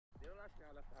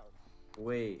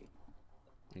Wait,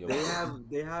 Yo,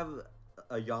 they have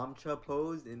a Yamcha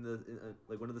pose in the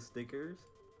like one of the stickers.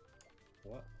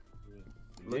 what?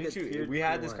 Look Didn't at you? tier We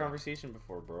had this 21. conversation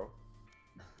before, bro.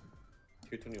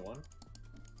 Tier 21?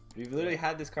 We've literally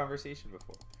had this conversation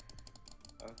before.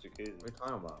 That's crazy. What are you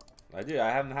talking about? I do.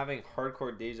 I am having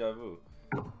hardcore deja vu.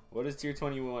 What is tier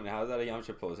 21? How's that a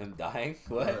Yamcha pose? Him dying?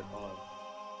 What?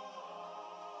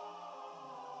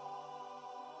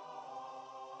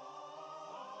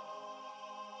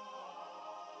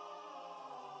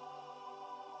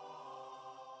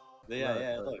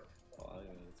 Yeah, look. Oh, I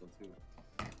got this one too.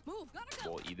 Move, gotta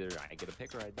go. Well, either I get a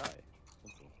pick or I die.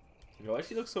 Yo, why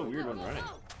she looks so weird when running?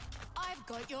 I've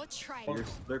got your train. You're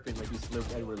slurping like you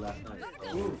slurped Edward last night.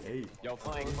 Ooh, hey. Yo,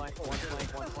 flank, one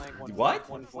flank. What?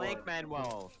 One flank,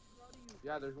 Manuel.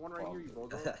 Yeah, there's one right here, you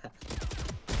bulldog.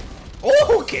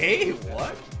 Oh, okay.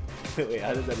 What? Wait,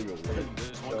 how does that even work?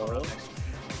 There's one coming up next.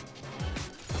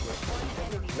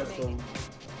 That's so.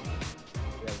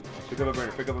 Pick up a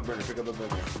burner, pick up a burner, pick up a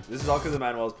burner. This is all because of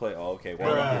Manuel's play. Oh, okay.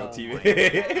 Well, Bruh. on TV.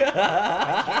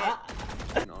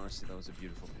 And honestly, that was a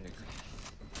beautiful pick.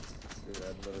 Dude,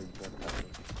 I'd literally done that.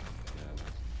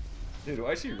 Dude,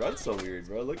 why she run so weird,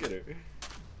 bro? Look at her.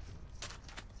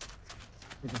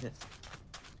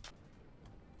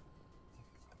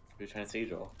 You're trying to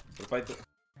sage all. If I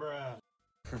Bruh.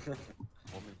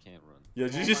 Woman can't run. Yo,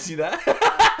 did you just see that?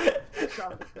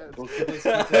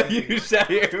 You shot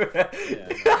here, man. Yeah.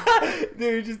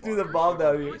 Dude, you just threw the bomb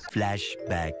down here.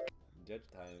 Flashback. Judge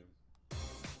time.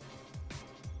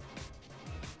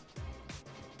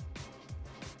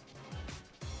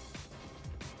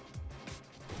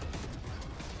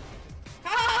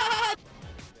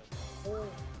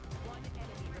 One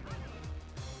enemy remaining.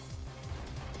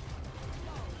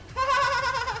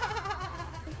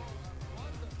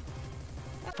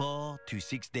 4 to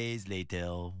 6 days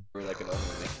later. We're like an owner.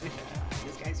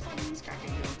 This guy's funny, he's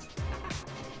cracking jokes.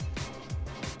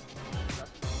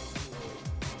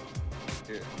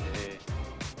 Here, hey.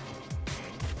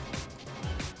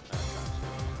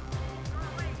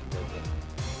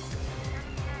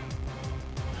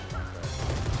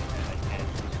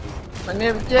 My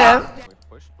name is Jeff.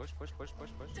 Push.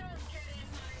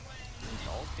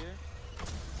 Salt here.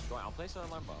 Go on, I'll place an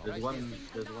alarm bomb. There's one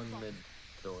mid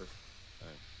doors.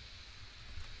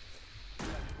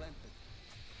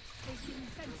 Taking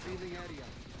sentry.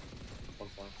 One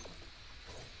flank.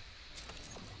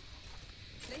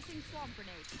 Placing swamp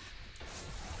grenade.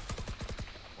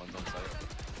 One's on site.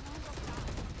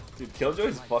 Dude,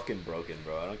 Killjoy's fucking broken,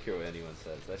 bro. I don't care what anyone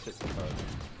says. That's just hard.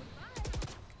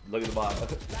 Look at the bottom.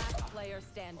 Last player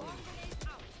standing.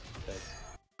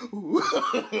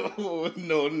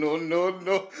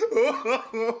 No.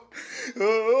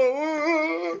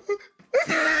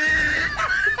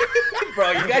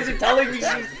 Bro, you guys are telling me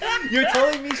you're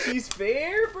telling me she's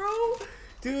fair, bro?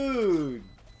 Dude.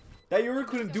 That Yuri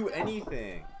couldn't do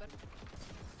anything.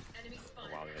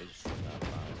 Wow, they just shot that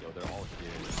fast. Yo, they're all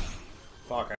here.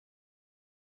 Fuck.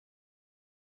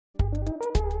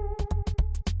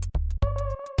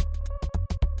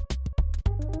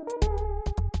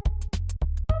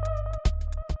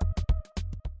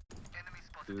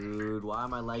 Dude, why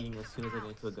am I lagging as soon as I get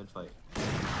into a gunfight?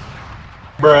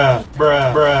 Bruh.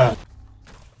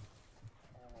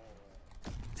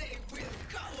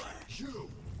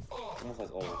 Almost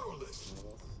has all.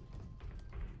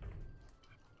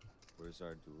 Where's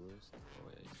our duelist? Oh,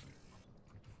 yeah,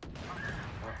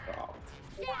 Oh,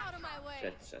 Get out of my way.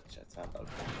 shit. How about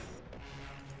this?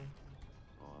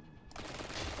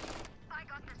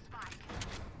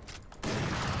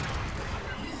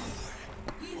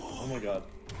 Oh my god.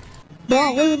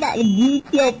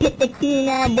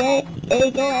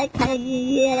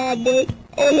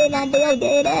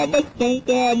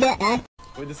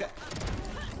 Wait, this guy.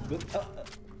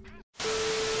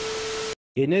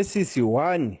 Genesis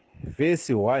 1, verse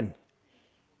 1.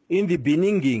 In the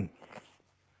beginning,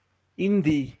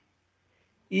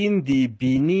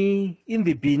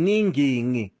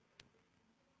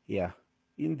 yeah,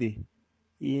 in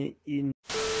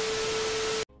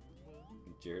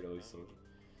Jared always so.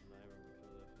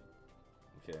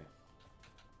 Okay.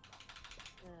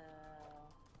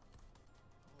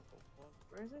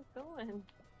 Where's it going?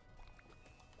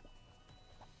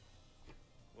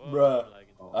 Bruh.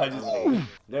 I just.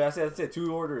 Yeah, that's it.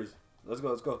 2 orders. Let's go.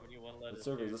 Let's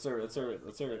serve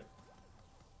it.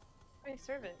 Wait,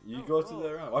 serve it. You go to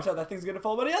the round. Watch out, that thing's gonna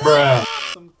fall, buddy. Bruh.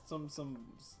 Some.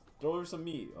 Throw over some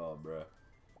meat. Oh, bruh.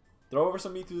 Throw over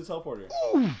some meat through the teleporter.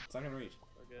 It's not gonna reach.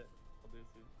 Okay, I'll do it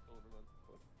soon.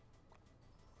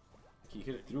 You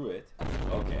could have threw it.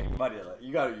 Okay, buddy,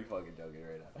 you gotta be fucking joking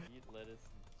right now. Eat lettuce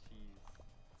and cheese.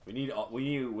 We need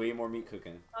way more meat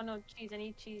cooking. Oh no, cheese. I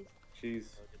need cheese.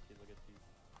 Cheese. Look at cheese, look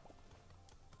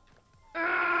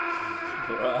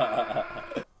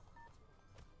at cheese.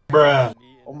 Bruh.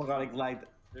 Oh my god, I lagged.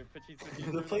 There, put cheese.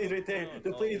 The plate is right there.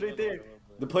 The plate is right there.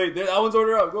 The plate. There, that one's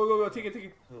order up. Go. Take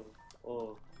it.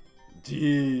 Oh.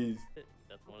 Jeez.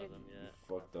 That's one of them, yeah.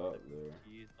 Fucked up there.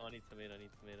 Cheese. Oh, I need tomato,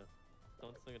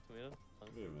 Don't swing a tomato.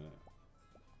 Wait a minute.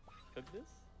 Cook this?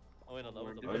 Oh wait, no, that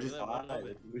was the I just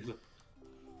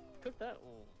Cook that.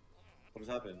 Oh. What has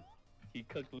happened? He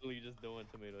cooked literally just dough and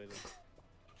tomato. I think.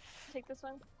 Take this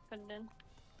one. Put it in.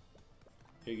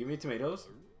 Here, give me tomatoes.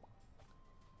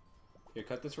 Here,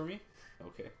 cut this for me.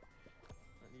 Okay.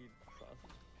 I need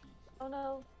sausage pizza. Oh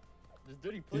no. This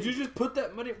dirty plate. Did you just put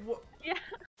that money? What? Yeah.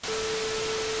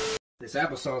 This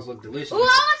applesauce look delicious. Who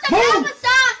owns the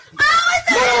applesauce?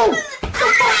 Move! Get the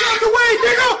fuck out the way,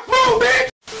 nigga! Move, bitch!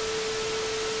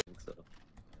 So,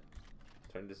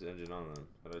 Turn this engine on then.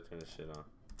 How do I turn this shit on?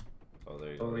 Oh,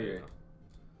 there you go. Over there you here. go.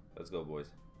 Let's go, boys.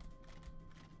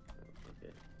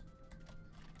 okay.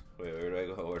 Wait, where do I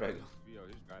go? Where do I go?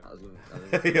 I was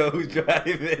gonna Yo, who's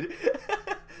driving?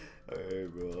 Alright,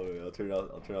 bro. Alright, I'll turn off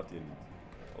the engine.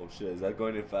 Oh shit, is that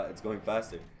going in fast? It's going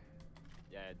faster.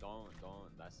 Yeah, don't.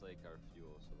 That's like our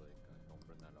fuel, so like, don't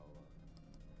burn that all up.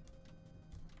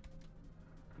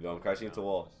 Yo, I'm crashing into a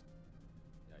wall.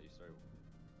 Yeah, you start.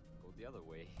 Go the other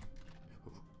way.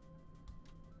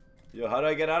 Yo, how do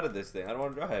I get out of this thing? I don't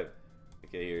want to drive.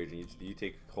 Okay, here, you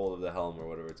take hold of the helm or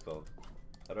whatever it's called.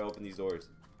 How do I open these doors?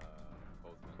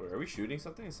 Both. Wait, are we shooting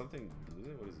something? Is something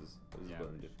blue? What is this? What does this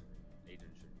button do?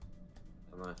 Agent shoot.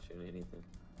 I'm not shooting anything.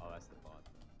 Oh, that's the bot.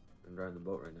 I'm driving the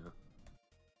boat right now.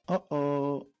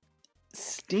 Uh-oh.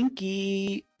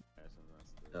 Stinky. Yeah, so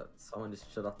that's the... Someone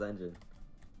just shut off the engine.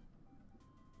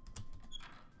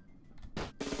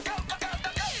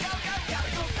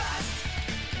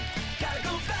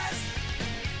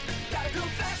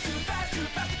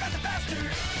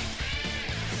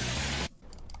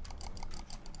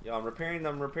 Yo, I'm repairing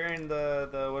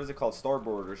the what is it called?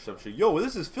 Starboard or some shit. Yo,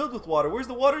 this is filled with water. Where's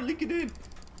the water leaking in?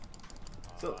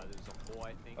 So there's a hole,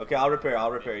 I think. okay, I'll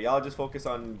repair. Y'all just focus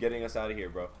on getting us out of here,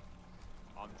 bro.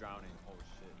 I'm drowning. Oh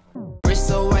shit. Wrist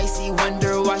so icy,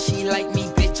 wonder why she like me,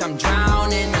 bitch. I'm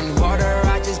drowning in water.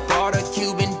 I just bought a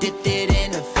cube and dipped it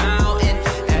in a fountain.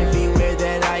 Everywhere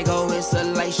that I go, it's a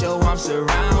light show. I'm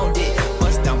surrounded.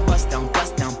 Bust down, bust down,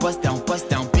 bust down, bust down, bust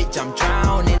down, bitch. I'm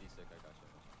drowning.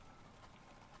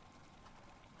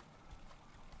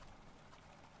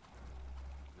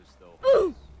 There's still.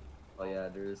 Oh yeah,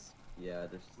 there's.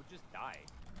 Who just died?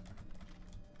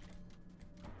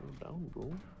 I'm down, bro.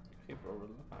 Okay, bro,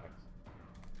 relax.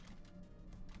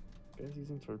 Guys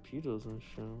using torpedoes and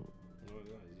shit. No,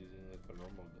 he's using like a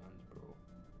normal gun, bro.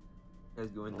 You guys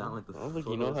going down like the. I don't think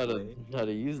you know how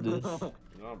to use this. No,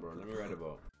 bro. Let me write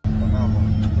about.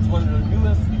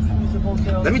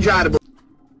 Let me drive the boat.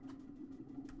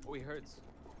 Oh, he hurts.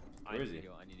 Where is he?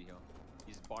 I need to heal.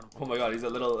 He's bottom. Oh my god, he's a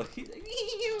little.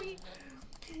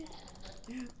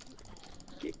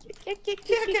 Get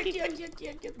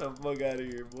the fuck out of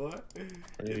here, boy.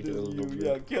 Get this you,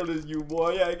 yeah, kill this you,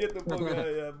 boy. Yeah, get the fuck out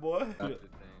of here, boy. That's the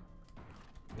thing.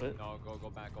 What? No, go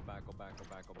back.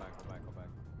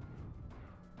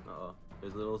 Uh-oh.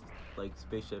 There's a little, like,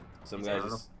 spaceship. Some guy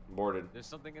just boarded. There's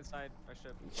something inside our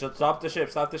ship. Stop the ship.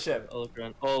 Stop the ship. Oh, look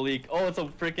around. Oh, leak. Oh, it's a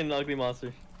freaking ugly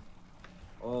monster.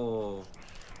 Oh.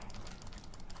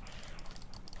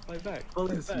 Fight back.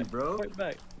 Policy, bro. Fight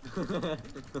back.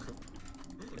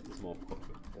 Small.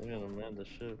 We're gonna man the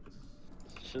ship.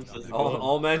 Ship says to All, go.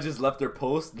 all man just left their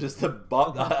post just to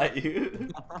bop at you.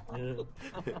 Yeah.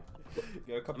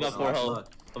 Got a couple I'm not of for Look. help.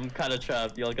 I'm kind of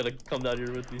trapped. Y'all gotta come down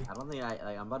here with me. I don't think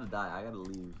I'm about to die. I gotta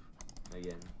leave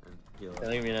again and heal. I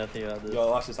think we're gonna have to get out of this. Yo,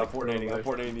 watch this. I'm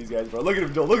Fortniting these guys, bro. Look at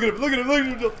him, Joel. Look at him,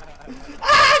 Joel.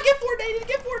 Ah, get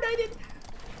Fortnited.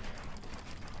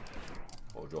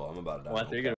 Oh, Joel, I'm about to die. Well, I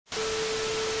figured.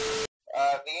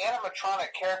 The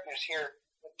animatronic characters here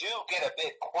do get a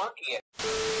bit quirky.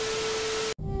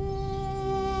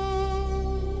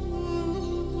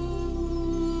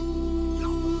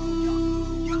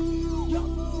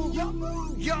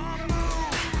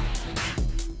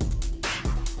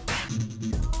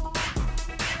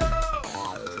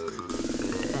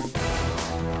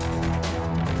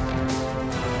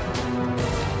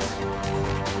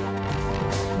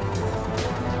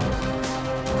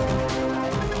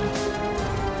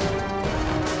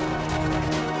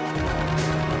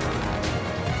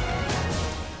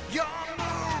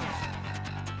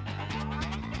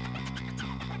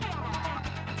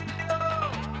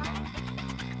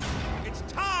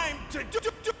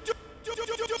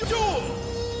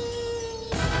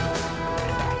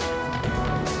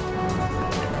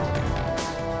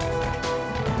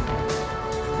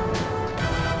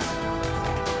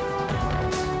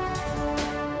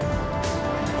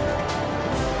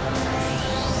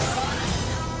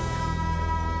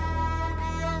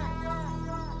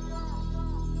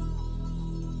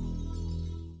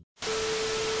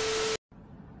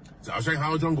 早上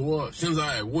好，中国！现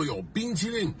在我有冰淇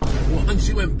淋，我很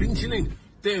喜欢冰淇淋，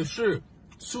但是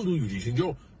速度与激情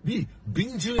就比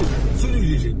冰淇淋速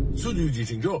度与激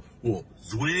情就我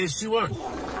最喜欢，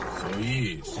所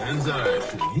以现在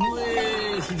是因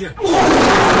为时间有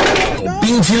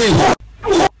冰淇淋。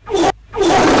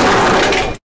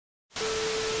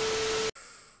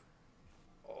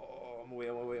Oh, I'm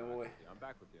away. I'm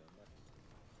back with you.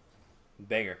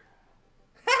 Banger.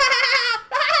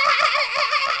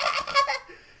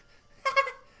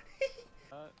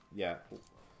 Yeah. You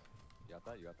got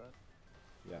that? You got that?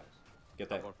 Yeah. Get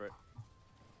that. I'm going for it.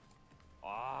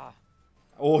 Ah.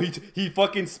 Oh, he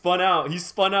fucking spun out. He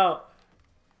spun out.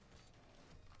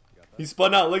 He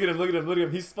spun out. Look at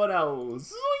him. He spun out.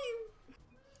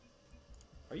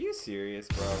 Are you serious,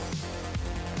 bro?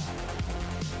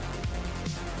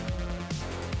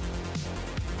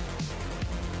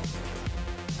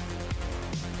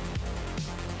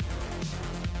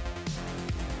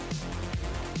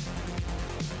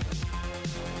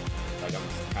 Like, I'm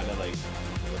kind of like,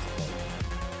 what's it called?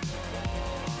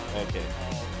 Okay.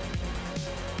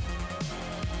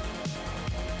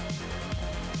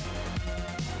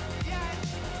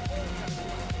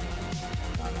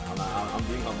 I'm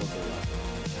being humble for the last one.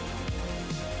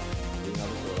 I'm being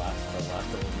humble for the last one.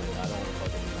 I don't want to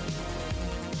fuck it.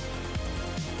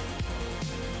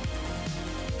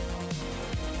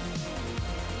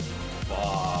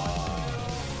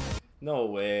 Fuck. No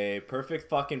way. Perfect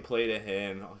fucking play to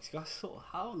him. Oh, he's got so.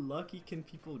 How lucky can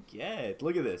people get?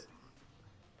 Look at this.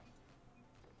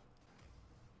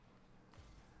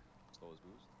 Slow as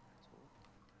boost.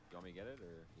 You want me to get it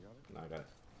or you got it? No, I got it.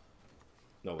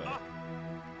 No way.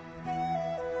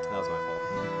 That was my fault.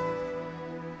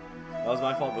 That was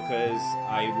my fault because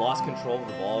I lost control of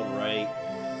the ball right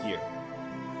here.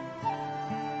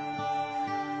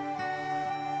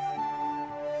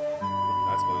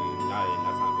 That's going not in.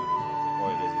 That's not going in. Oh,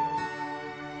 it is in.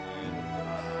 And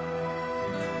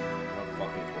how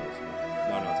fucking close.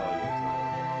 No, it's all you.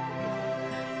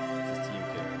 It's his team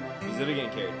carry. He's literally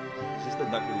getting carried. It's just the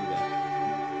duck that we got.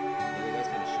 The other guy's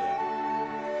kind of shit.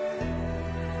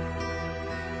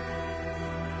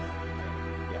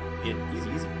 He's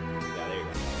easy. Yeah, there you go.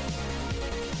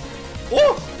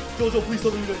 Oh! Jojo, please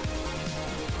tell me that.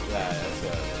 Yeah, that's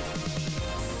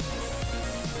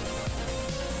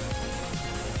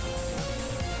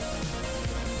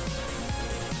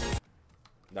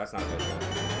That's not good.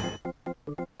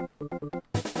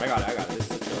 I got it. This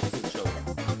is chill.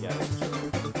 Yeah, this is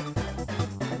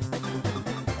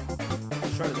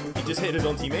chill. He just hit his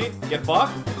own teammate. Get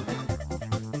fucked.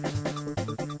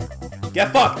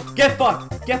 Get fucked! Get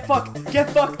fucked! Get fucked! Get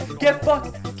fucked! Get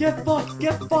fucked! Get fucked!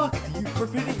 Get fucked! You for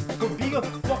being a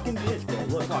fucking bitch, bro.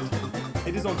 Look, watch.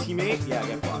 Hit his own teammate? Yeah,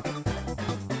 get fucked.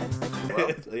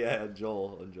 Yeah,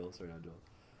 Joel. Sorry, not Joel.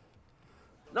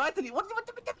 No, Anthony, what?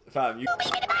 Fam, you.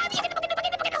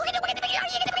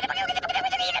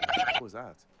 What was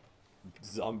that?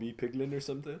 Zombie piglin or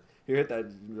something? Here, hit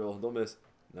that, Joel. Don't miss.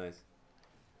 Nice.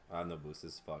 I have no boost.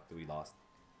 This is fucked. We lost.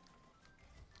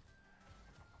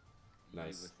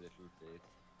 Nice.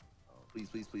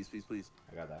 Please.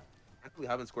 I got that. I think we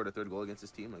haven't scored a third goal against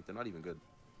this team. Like, they're not even good.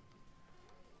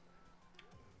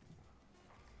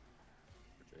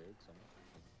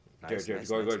 Nice, Jared,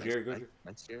 go.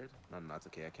 Nice, Jared. No, it's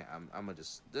okay. I can't. I'm gonna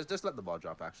just let the ball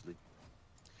drop. Actually,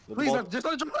 please, just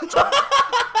let it drop.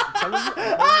 I'm telling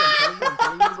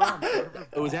you.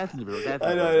 It was Anthony, bro.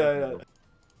 I know.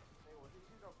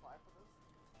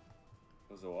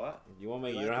 Was it what? You won't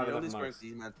make. You don't have enough marks.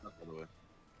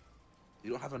 You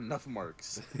don't have enough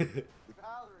marks.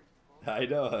 I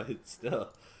know. It's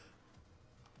still.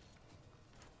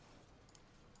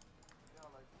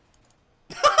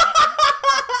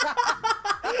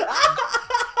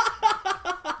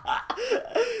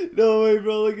 No way,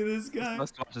 bro. Look at this guy.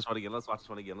 Let's watch this one again.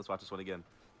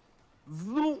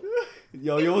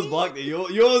 Yo, you almost blocked it. You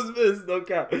almost missed. Don't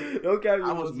cap. I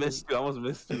almost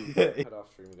missed too. Head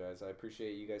off stream, guys. I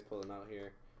appreciate you guys pulling out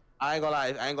here. I ain't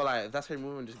gonna lie. If that's how you're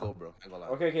moving, just go, bro. I ain't gonna lie.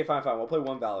 Okay, fine. We'll play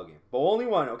one Valo game. But only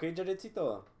one, okay,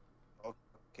 Jaredcito?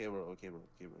 Okay, bro. I'm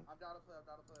down to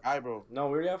play. Alright, bro. No,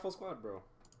 we already have full squad, bro.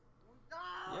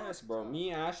 Yes, bro.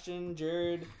 Me, Ashton,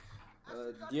 Jared,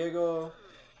 Diego.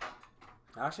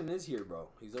 Ashton is here, bro.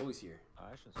 He's always here.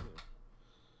 Ashton's here.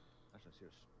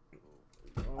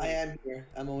 I am here.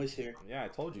 I'm always here. Yeah, I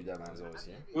told you that man's always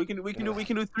here. We can do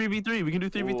 3v3. We can do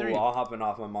 3v3. Ooh, I'll hopping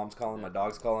off. My mom's calling. My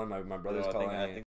dog's calling. My brother's calling.